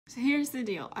So here's the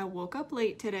deal. I woke up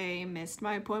late today, missed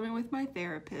my appointment with my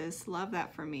therapist, love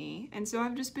that for me. And so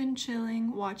I've just been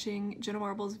chilling, watching Jenna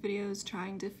Marbles videos,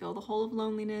 trying to fill the hole of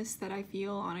loneliness that I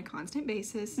feel on a constant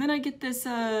basis. And then I get this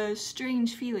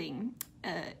strange feeling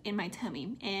in my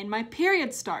tummy, and my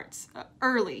period starts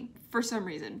early for some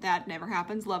reason. That never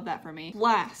happens, love that for me.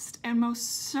 Last, and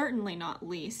most certainly not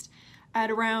least,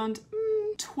 at around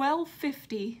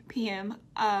 12:50 p.m.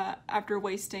 After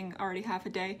wasting already half a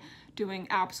day doing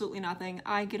absolutely nothing,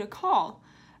 I get a call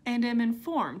and am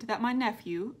informed that my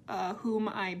nephew, whom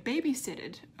I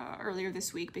babysitted earlier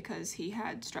this week because he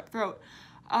had strep throat,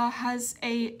 has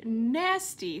a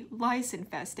nasty lice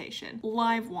infestation.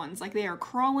 Live ones, like they are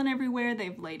crawling everywhere,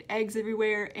 they've laid eggs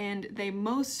everywhere, and they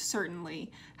most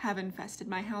certainly have infested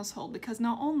my household because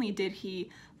not only did he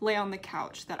lay on the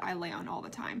couch that I lay on all the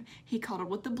time, he cuddled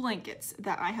with the blankets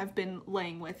that I have been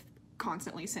laying with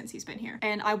constantly since he's been here.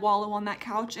 And I wallow on that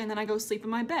couch and then I go sleep in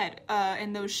my bed.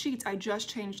 And those sheets I just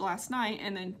changed last night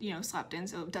and then, you know, slept in,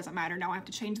 so it doesn't matter. Now I have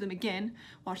to change them again,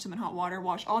 wash them in hot water,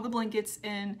 wash all the blankets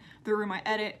in the room I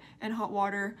edit in hot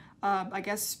water. I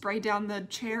guess spray down the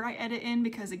chair I edit in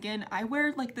because again, I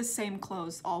wear like the same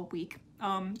clothes all week.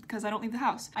 Because I don't leave the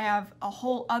house. I have a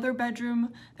whole other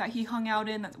bedroom that he hung out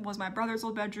in that was my brother's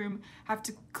old bedroom. Have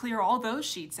to clear all those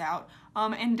sheets out.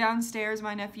 And downstairs,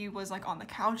 my nephew was like on the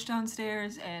couch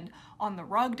downstairs and on the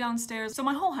rug downstairs. So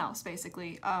my whole house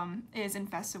basically is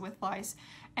infested with lice.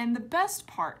 And the best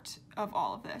part of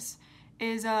all of this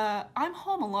is I'm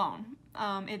home alone.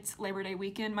 It's Labor Day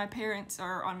weekend. My parents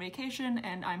are on vacation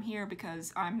and I'm here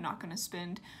because I'm not gonna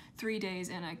spend 3 days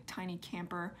in a tiny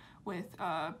camper with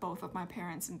both of my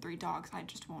parents and 3 dogs. I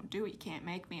just won't do it. You can't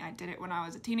make me. I did it when I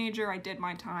was a teenager. I did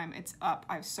my time. It's up.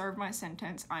 I've served my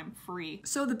sentence. I'm free.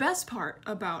 So the best part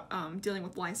about dealing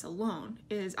with lice alone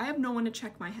is I have no one to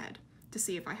check my head to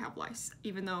see if I have lice,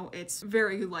 even though it's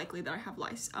very likely that I have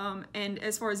lice. And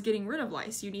as far as getting rid of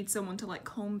lice, you need someone to like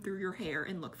comb through your hair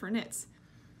and look for nits.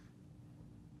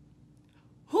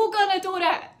 Who gonna do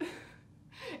that?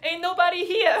 Ain't nobody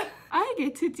here. I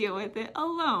get to deal with it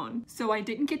alone. So I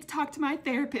didn't get to talk to my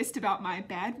therapist about my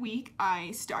bad week.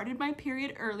 I started my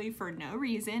period early for no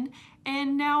reason.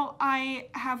 And now I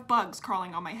have bugs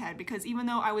crawling on my head because even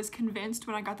though I was convinced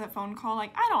when I got that phone call,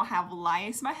 like, I don't have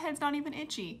lice, my head's not even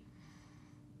itchy.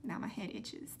 Now my head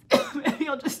itches. Maybe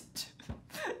I'll just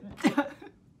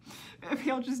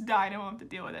die and I won't have to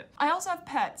deal with it. I also have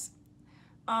pets.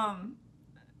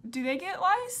 Do they get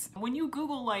lice? When you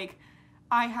Google like,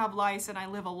 I have lice and I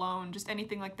live alone, just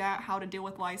anything like that, how to deal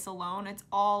with lice alone, it's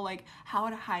all like how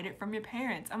to hide it from your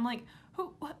parents. I'm like,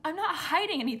 I'm not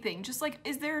hiding anything. Just like,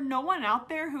 is there no one out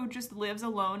there who just lives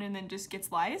alone and then just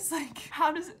gets lice? Like,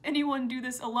 how does anyone do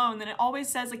this alone? Then it always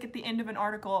says like at the end of an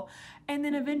article, and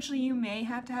then eventually you may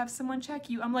have to have someone check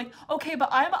you. I'm like, okay, but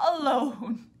I'm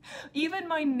alone. Even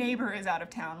my neighbor is out of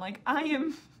town. Like, I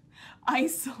am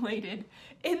isolated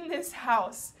in this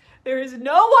house. There is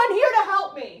no one here to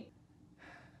help me.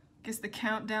 Guess the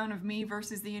countdown of me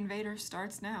versus the invaders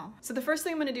starts now. So the first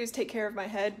thing I'm gonna do is take care of my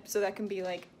head so that can be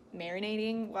like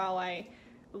marinating while I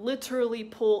literally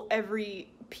pull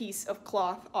every piece of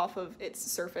cloth off of its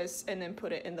surface and then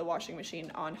put it in the washing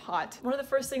machine on hot. One of the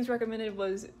first things recommended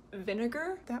was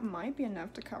vinegar. That might be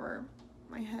enough to cover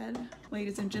my head.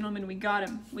 Ladies and gentlemen, we got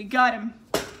him. We got him.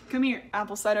 Come here.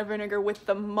 Apple cider vinegar with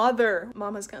the mother.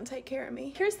 Mama's gonna take care of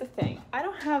me. Here's the thing. I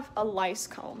don't have a lice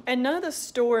comb. And none of the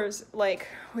stores, like,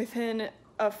 within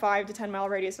a 5 to 10 mile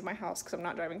radius of my house, because I'm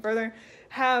not driving further,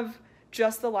 have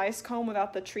just the lice comb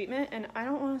without the treatment, and I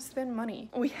don't want to spend money.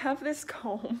 We have this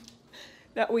comb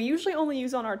that we usually only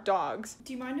use on our dogs.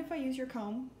 Do you mind if I use your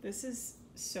comb? This is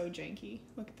so janky.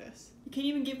 Look at this. You can't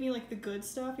even give me, like, the good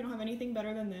stuff? You don't have anything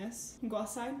better than this? You can go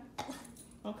outside?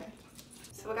 Okay.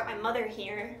 So we got my mother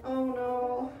here. Oh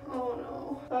no,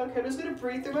 oh no. Okay, I'm just gonna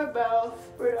breathe through my mouth.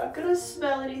 We're not gonna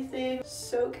smell anything.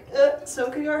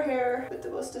 Soaking our hair with the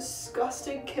most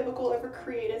disgusting chemical ever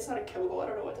created. It's not a chemical, I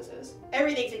don't know what this is.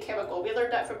 Everything's a chemical. We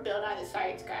learned that from Bill Nye the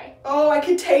Science Guy. Oh, I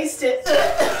can taste it.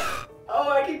 Oh,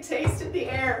 I can taste it in the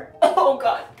air. Oh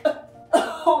God.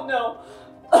 Oh no.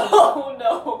 Oh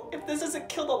no. If this doesn't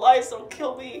kill the lice, it'll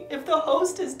kill me. If the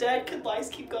host is dead, can lice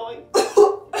keep going?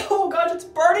 Oh gosh, it's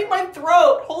burning my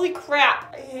throat. Holy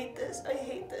crap. I hate this. I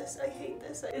hate this. I hate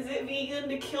this. Is it vegan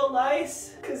to kill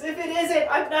lice? Because if it isn't,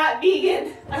 I'm not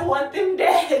vegan. I want them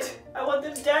dead. I want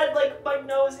them dead like my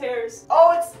nose hairs.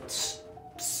 Oh, it's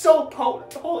so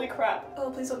potent. Holy crap.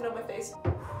 Oh, please don't get on my face.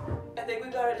 I think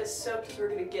we got it as soaked as we're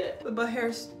gonna get it. My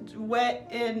hair's wet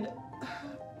in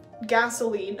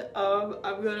gasoline. I'm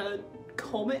gonna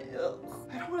comb it. Ugh.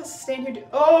 I don't want to stand here.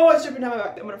 Oh, it's dripping down my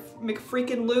back. I'm gonna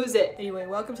freaking lose it. Anyway,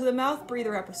 welcome to the mouth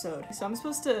breather episode. So I'm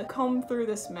supposed to comb through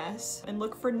this mess and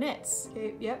look for nits.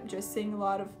 Okay, yep, just seeing a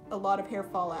lot of hair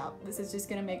fall out. This is just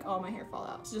gonna make all my hair fall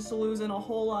out. It's just losing a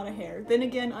whole lot of hair. Then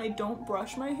again, I don't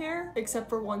brush my hair except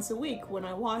for once a week when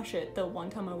I wash it. The one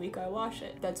time a week I wash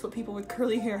it. That's what people with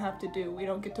curly hair have to do. We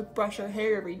don't get to brush our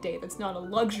hair every day. That's not a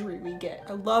luxury we get.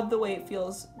 I love the way it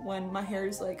feels when my hair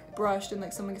is like brushed and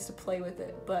like someone gets to play with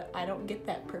it, but I don't get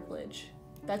that privilege.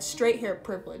 That's straight hair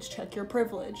privilege. Check your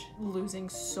privilege. Losing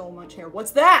so much hair.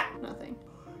 What's that? Nothing.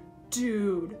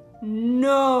 Dude,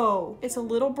 no. It's a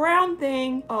little brown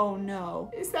thing. Oh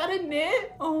no. Is that a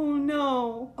nit? Oh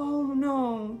no. Oh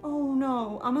no. Oh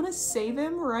no. I'm gonna save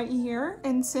him right here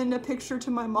and send a picture to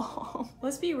my mom.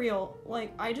 Let's be real.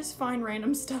 Like, I just find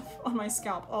random stuff on my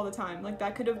scalp all the time. Like,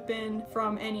 that could have been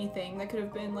from anything. That could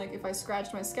have been like if I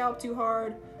scratched my scalp too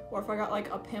hard, or if I got like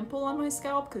a pimple on my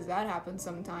scalp, because that happens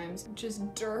sometimes.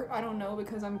 Just dirt, I don't know,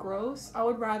 because I'm gross. I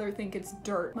would rather think it's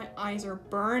dirt. My eyes are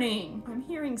burning. I'm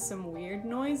hearing some weird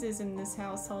noises in this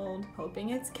household. Hoping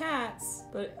it's cats.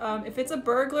 But if it's a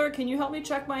burglar, can you help me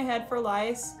check my head for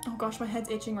lice? Oh gosh, my head's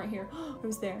itching right here.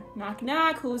 Who's there? Knock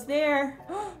knock, who's there?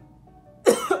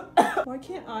 Why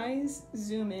can't eyes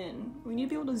zoom in? We need to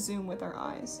be able to zoom with our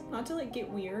eyes. Not to like get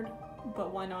weird,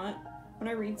 but why not? When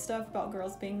I read stuff about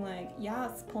girls being like,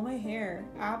 yes, pull my hair.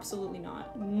 Absolutely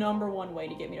not. Number one way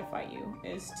to get me to fight you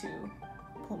is to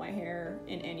pull my hair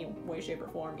in any way, shape, or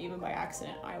form. Even by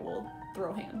accident, I will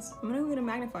throw hands. I'm gonna go get a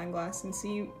magnifying glass and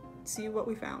see what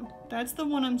we found. That's the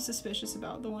one I'm suspicious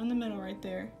about, the one in the middle right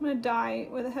there. I'm gonna die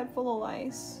with a head full of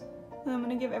lice. And I'm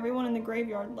gonna give everyone in the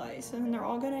graveyard lice, and then they're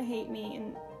all gonna hate me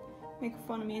and make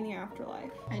fun of me in the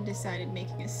afterlife. I decided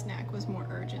making a snack was more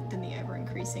urgent than the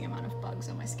ever-increasing amount of bugs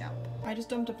on my scalp. I just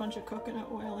dumped a bunch of coconut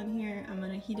oil in here. I'm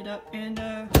gonna heat it up and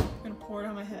I'm gonna pour it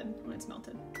on my head when it's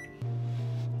melted.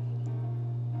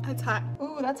 That's hot.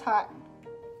 Ooh, that's hot.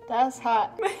 That's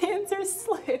hot. My hands are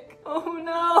slick. Oh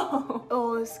no.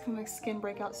 Oh, this can make skin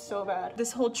break out so bad.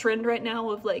 This whole trend right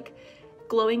now of like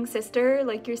glowing sister,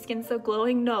 like your skin's so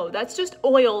glowing. No, that's just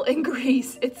oil and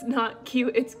grease. It's not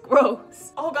cute, it's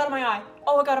gross. Oh, it got in my eye.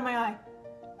 Oh, it got in my eye.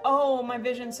 Oh, my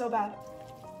vision's so bad.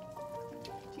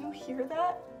 Do you hear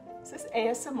that? Is this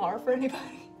ASMR for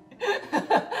anybody?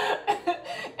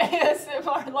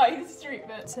 ASMR lice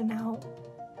treatment. So now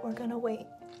we're gonna wait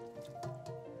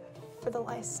for the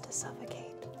lice to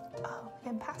suffocate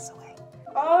and pass away.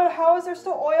 Oh, how is there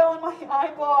still oil in my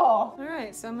eyeball? All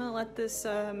right, so I'm gonna let this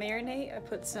marinate. I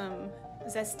put some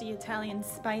zesty Italian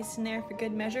spice in there for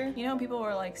good measure. You know, people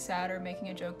were like sad or making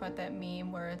a joke about that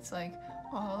meme where it's like,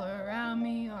 all around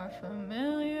me are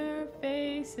familiar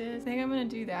faces. I think I'm gonna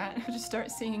do that. I'll just start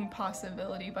singing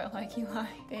Possibility by Like Eli.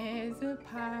 There's a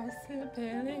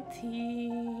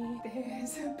possibility.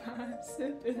 There's a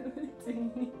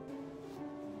possibility.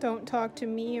 Don't talk to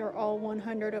me or all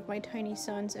 100 of my tiny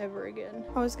sons ever again.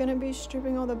 I was gonna be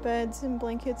stripping all the beds and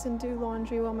blankets and do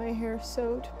laundry while my hair's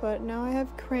soaked, but now I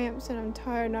have cramps and I'm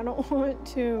tired and I don't want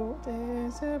to.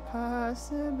 There's a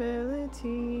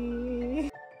possibility.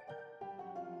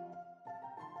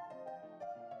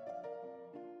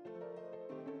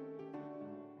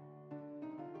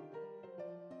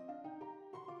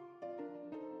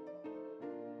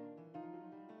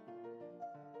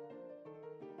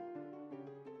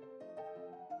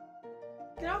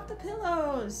 Get off the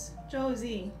pillows,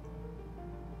 Josie.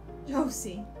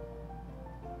 Josie.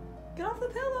 Get off the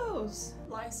pillows.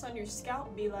 Lice on your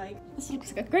scalp be like, this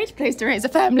looks like a great place to raise a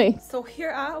family. So here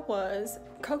I was,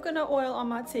 coconut oil on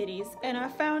my titties, and I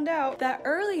found out that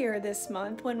earlier this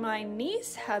month when my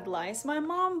niece had lice, my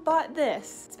mom bought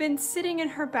this. It's been sitting in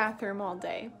her bathroom all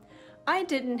day. I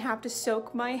didn't have to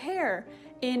soak my hair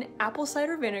in apple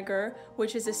cider vinegar,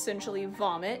 which is essentially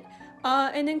vomit,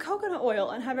 and then coconut oil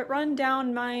and have it run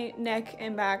down my neck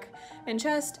and back and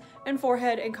chest and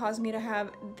forehead and cause me to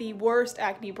have the worst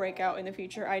acne breakout in the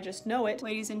future. I just know it.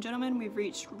 Ladies and gentlemen, we've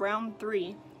reached round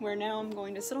 3, where now I'm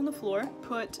going to sit on the floor,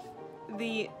 put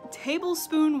the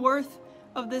tablespoon worth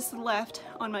of this left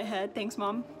on my head, thanks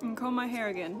mom, and comb my hair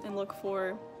again and look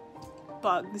for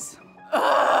bugs.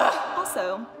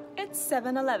 Also, it's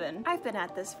 7-Eleven. I've been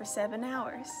at this for 7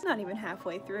 hours. Not even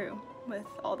halfway through with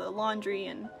all the laundry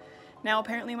and now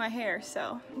apparently my hair,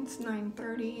 so. It's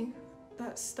 9:30.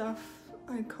 That stuff,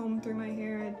 I combed through my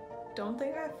hair. I don't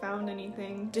think I found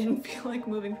anything. Didn't feel like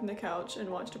moving from the couch and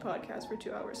watched a podcast for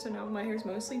 2 hours, so now my hair's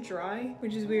mostly dry,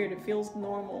 which is weird. It feels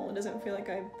normal. It doesn't feel like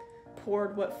I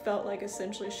poured what felt like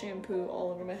essentially shampoo all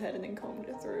over my head and then combed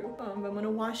it through. I'm gonna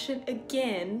wash it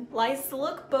again. Lice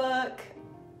lookbook.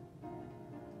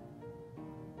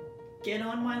 get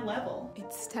on my level.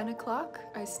 It's 10 o'clock.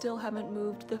 I still haven't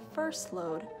moved the first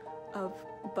load of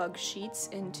bug sheets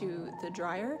into the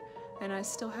dryer, and I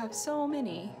still have so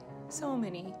many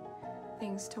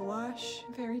things to wash.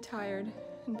 Very tired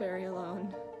and very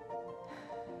alone.